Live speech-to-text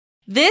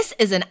This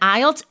is an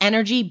IELTS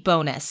Energy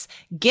bonus.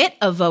 Get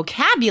a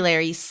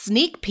vocabulary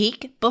sneak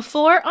peek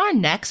before our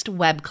next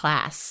web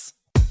class.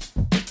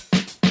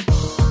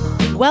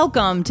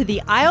 Welcome to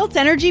the IELTS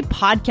Energy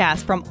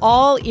podcast from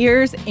All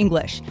Ears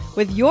English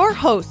with your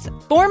hosts,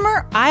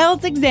 former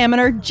IELTS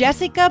examiner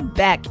Jessica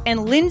Beck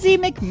and Lindsay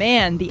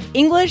McMahon, the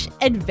English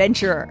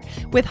adventurer.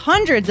 With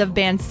hundreds of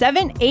Band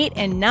 7, 8,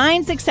 and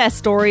 9 success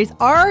stories,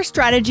 our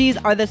strategies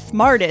are the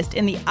smartest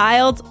in the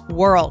IELTS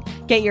world.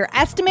 Get your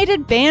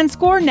estimated band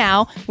score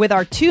now with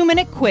our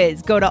 2-minute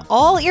quiz. Go to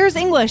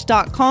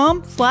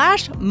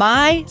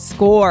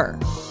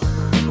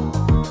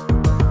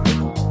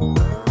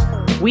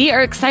allearsenglish.com/myscore. We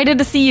are excited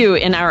to see you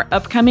in our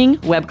upcoming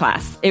web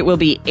class. It will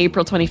be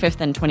April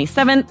 25th and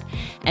 27th,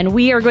 and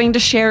we are going to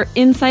share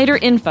insider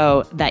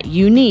info that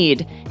you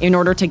need in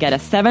order to get a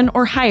 7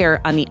 or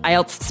higher on the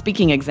IELTS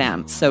speaking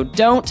exam. So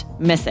don't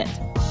miss it.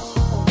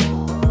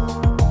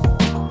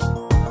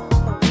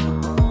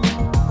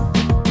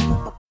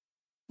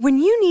 When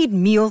you need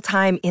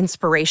mealtime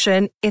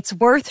inspiration, it's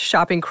worth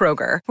shopping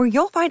Kroger, where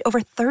you'll find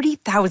over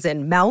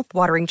 30,000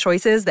 mouth-watering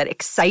choices that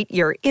excite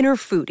your inner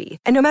foodie.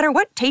 And no matter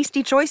what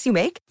tasty choice you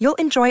make, you'll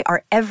enjoy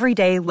our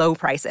everyday low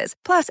prices,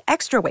 plus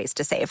extra ways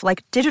to save,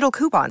 like digital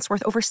coupons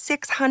worth over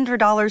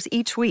 $600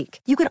 each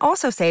week. You can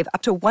also save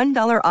up to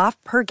 $1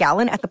 off per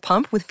gallon at the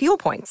pump with fuel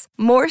points.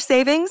 More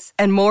savings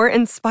and more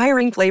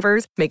inspiring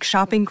flavors make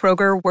shopping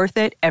Kroger worth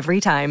it every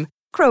time.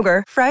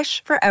 Kroger,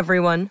 fresh for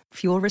everyone.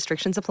 Fuel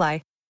restrictions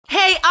apply.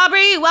 Hey,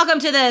 Aubrey, welcome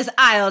to this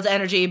IELTS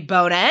Energy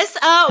bonus.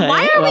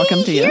 Why are we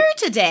here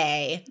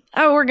today?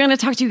 Oh, we're going to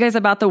talk to you guys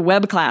about the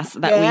web class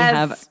that we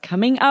have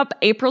coming up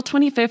April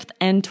 25th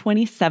and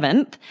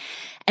 27th.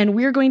 And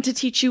we're going to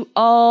teach you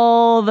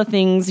all the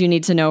things you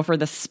need to know for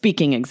the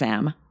speaking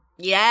exam.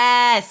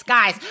 Yes,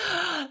 guys,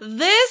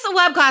 this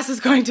web class is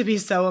going to be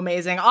so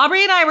amazing.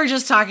 Aubrey and I were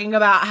just talking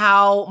about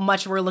how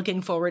much we're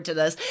looking forward to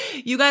this.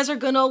 You guys are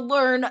going to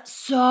learn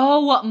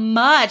so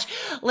much.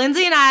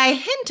 Lindsay and I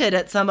hinted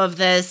at some of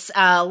this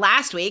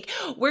last week.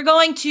 We're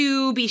going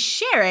to be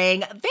sharing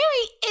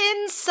very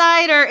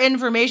insider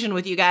information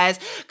with you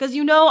guys because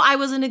you know I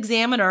was an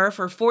examiner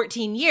for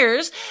 14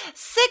 years,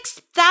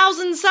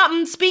 6,000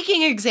 something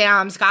speaking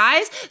exams,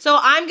 guys. So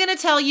I'm going to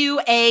tell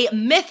you a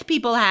myth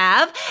people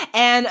have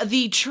and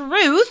the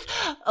truth,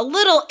 a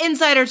little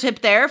insider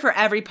tip there for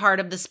every part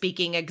of the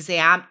speaking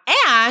exam.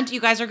 And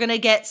you guys are going to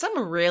get some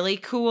really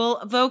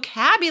cool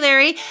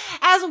vocabulary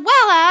as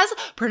well as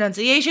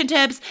pronunciation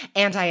tips,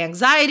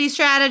 anti-anxiety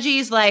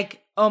strategies,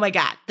 oh my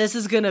God, this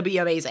is going to be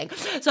amazing.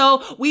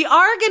 So we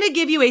are going to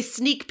give you a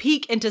sneak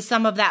peek into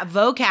some of that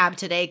vocab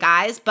today,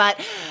 guys. But,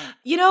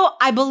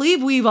 I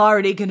believe we've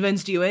already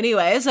convinced you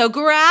anyway. So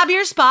grab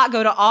your spot,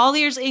 go to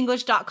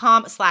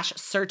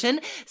allearsenglish.com/certain,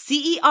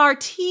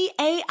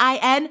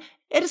 CERTAIN.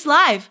 It is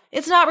live.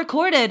 It's not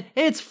recorded.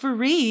 It's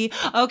free.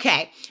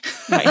 Okay.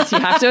 Right. You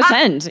have to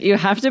attend. You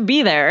have to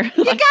be there.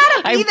 You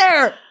gotta be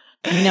there.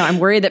 I'm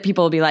worried that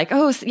people will be like,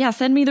 oh, yeah,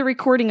 send me the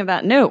recording of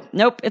that.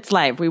 Nope, it's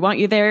live. We want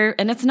you there.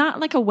 And it's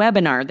not like a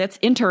webinar that's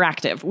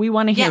interactive. We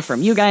want to hear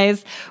from you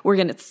guys.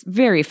 It's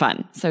very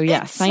fun. So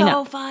yeah, sign up. It's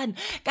so fun.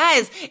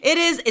 Guys,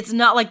 it's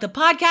not like the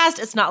podcast.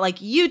 It's not like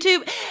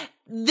YouTube.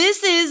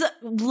 This is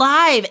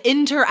live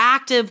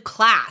interactive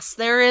class.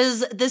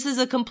 This is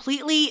a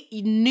completely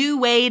new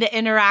way to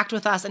interact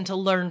with us and to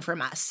learn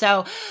from us.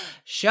 So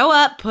show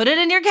up, put it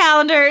in your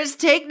calendars,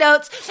 take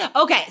notes.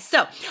 Okay,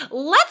 so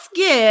let's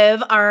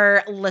give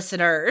our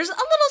listeners a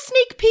little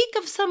sneak peek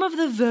of some of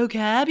the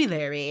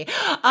vocabulary.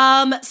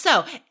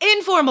 So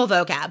informal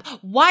vocab.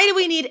 Why do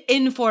we need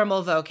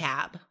informal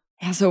vocab?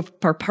 Yeah, so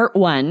for part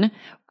 1,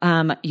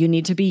 you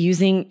need to be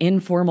using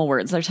informal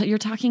words. You're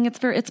talking,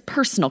 it's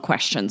personal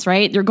questions,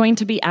 right? You're going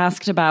to be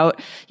asked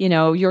about,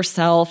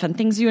 yourself and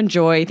things you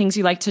enjoy, things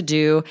you like to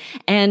do.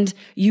 And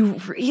you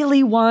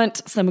really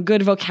want some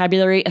good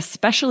vocabulary,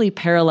 especially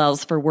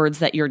parallels for words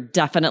that you're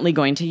definitely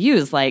going to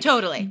use, like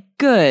totally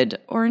good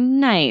or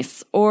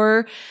nice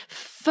or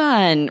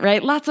fun,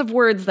 right? Lots of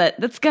words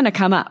that's going to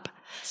come up.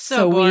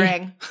 So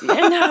boring.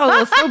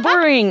 So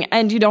boring.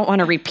 And you don't want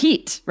to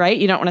repeat, right?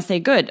 You don't want to say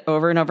good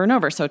over and over and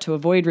over. So to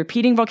avoid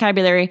repeating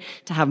vocabulary,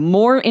 to have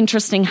more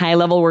interesting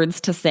high-level words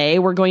to say,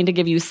 we're going to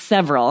give you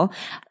several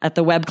at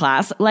the web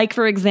class. Like,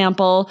 for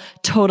example,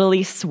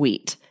 totally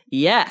sweet.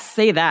 Yes,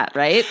 say that,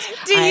 right?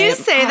 Do you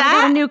say that?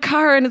 I got a new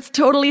car and it's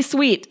totally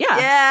sweet.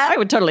 Yeah. I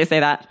would totally say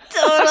that.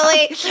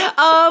 Totally.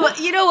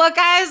 You know what,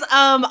 guys?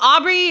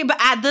 Aubrey,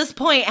 at this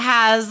point,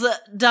 has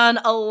done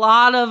a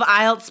lot of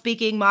IELTS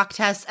speaking mock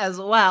tests as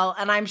well,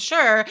 and I'm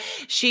sure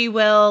she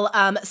will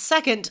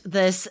second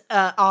this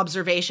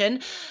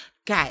observation.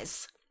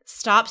 Guys,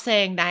 stop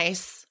saying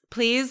nice.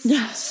 Please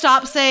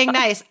stop saying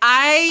nice.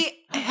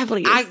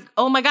 Please.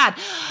 Oh my God.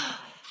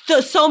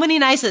 So many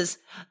nices.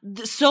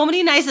 So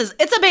many nices.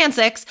 It's a band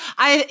 6.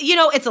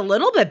 It's a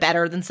little bit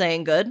better than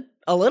saying good.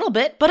 A little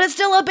bit, but it's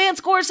still a band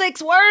score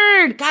 6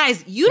 word.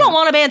 Guys, you don't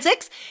want a band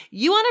 6.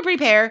 You want to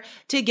prepare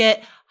to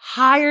get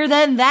higher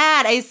than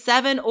that, a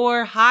 7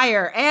 or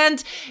higher.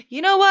 And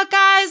you know what,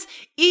 guys?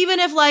 Even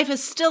if life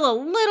is still a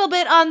little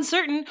bit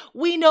uncertain,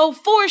 we know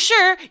for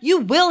sure you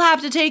will have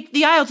to take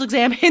the IELTS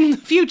exam in the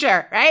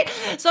future, right?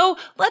 So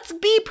let's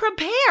be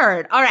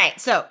prepared. All right,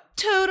 so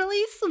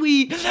totally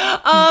sweet.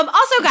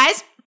 Also,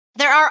 guys,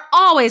 there are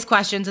always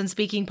questions in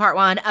Speaking Part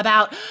 1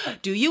 about,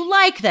 do you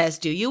like this?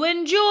 Do you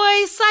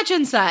enjoy such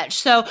and such?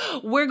 So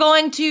we're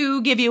going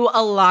to give you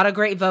a lot of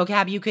great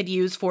vocab you could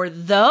use for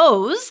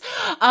those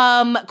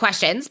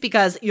questions,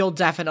 because you'll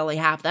definitely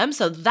have them.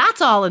 So that's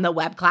all in the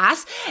web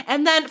class.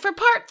 And then for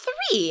Part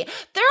 3,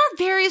 there are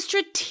very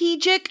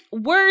strategic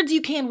words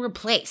you can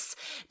replace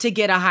to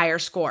get a higher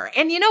score.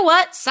 And you know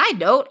what? Side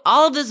note,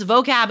 all of this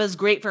vocab is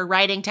great for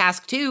writing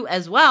task 2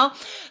 as well.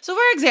 So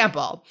for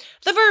example,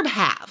 the verb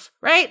have,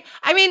 right?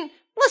 I mean,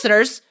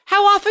 listeners,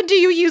 how often do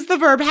you use the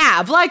verb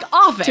have? Like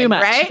often, Too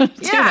much. right?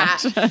 Yeah.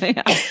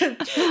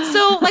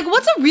 So like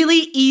what's a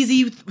really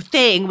easy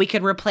thing we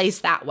could replace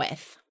that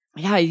with?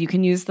 Yeah, you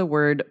can use the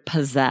word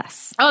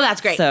possess. Oh, that's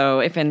great.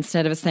 So if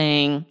instead of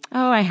saying,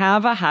 oh, I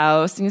have a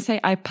house, you say,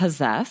 I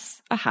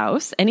possess a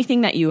house. Anything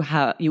that you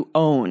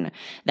own,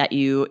 that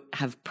you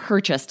have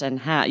purchased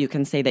and you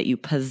can say that you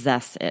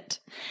possess it.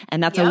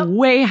 And that's a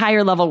way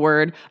higher level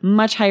word,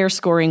 much higher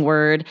scoring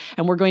word.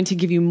 And we're going to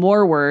give you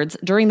more words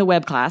during the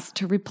web class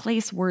to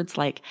replace words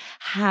like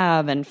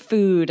have and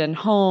food and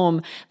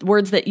home,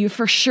 words that you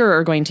for sure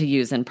are going to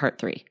use in Part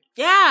 3.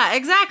 Yeah,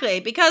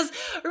 exactly. Because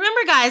remember,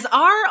 guys,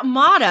 our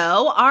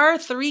motto, our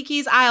 3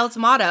 Keys IELTS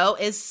motto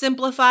is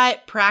simplify,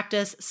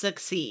 practice,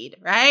 succeed,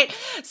 right?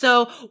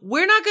 So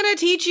we're not going to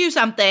teach you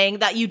something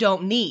that you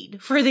don't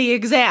need for the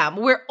exam.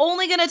 We're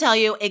only going to tell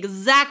you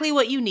exactly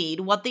what you need,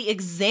 what the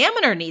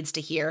examiner needs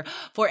to hear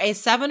for a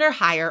 7 or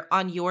higher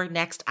on your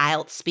next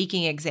IELTS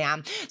speaking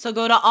exam. So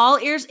go to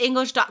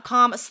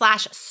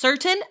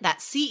allearsenglish.com/certain,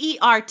 that's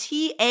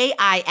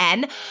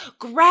CERTAIN.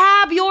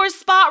 Grab your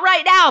spot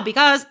right now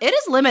because it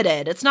is limited.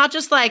 It's not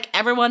just like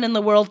everyone in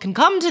the world can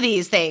come to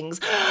these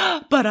things,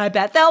 but I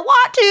bet they'll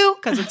want to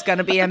because it's going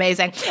to be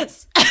amazing.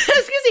 Excuse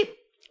me.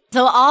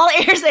 So All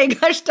Ears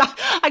English.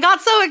 I got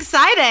so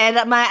excited,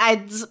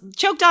 I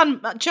choked on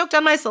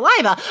my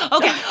saliva.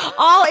 Okay,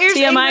 All Ears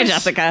TMI, English.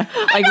 Jessica.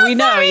 Like we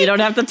know, you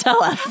don't have to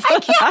tell us. I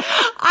can't.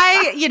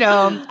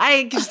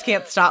 I just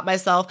can't stop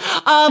myself.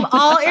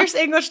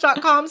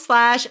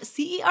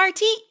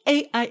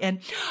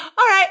 allearsenglish.com/CERTAIN.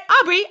 All right,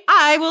 Aubrey,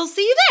 I will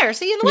see you there.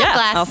 See you in the web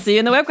class. I'll see you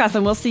in the web class,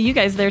 and we'll see you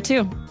guys there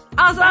too.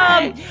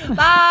 Awesome.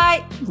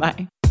 Bye.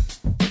 Bye.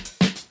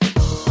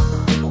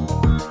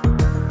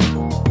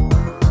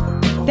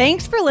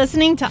 Thanks for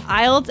listening to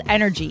IELTS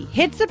Energy.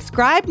 Hit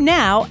subscribe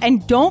now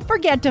and don't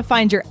forget to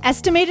find your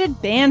estimated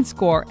band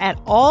score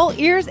at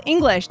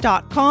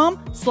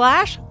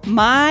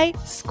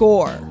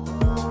allearsenglish.com/myscore.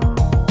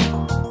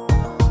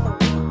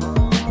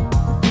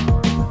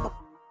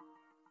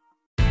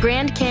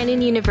 Grand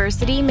Canyon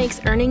University makes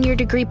earning your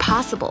degree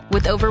possible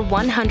with over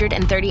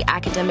 130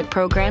 academic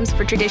programs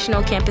for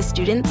traditional campus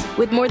students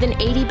with more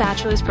than 80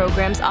 bachelor's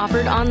programs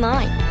offered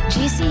online.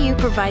 GCU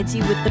provides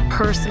you with the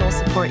personal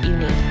support you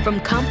need, from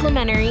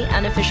complimentary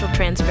unofficial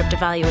transcript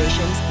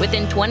evaluations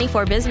within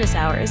 24 business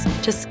hours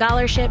to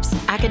scholarships,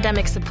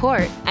 academic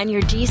support, and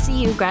your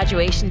GCU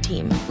graduation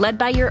team, led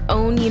by your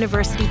own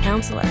university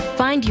counselor.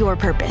 Find your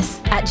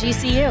purpose at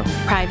GCU.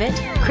 Private,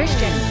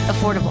 Christian,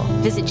 affordable.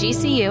 Visit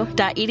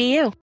gcu.edu.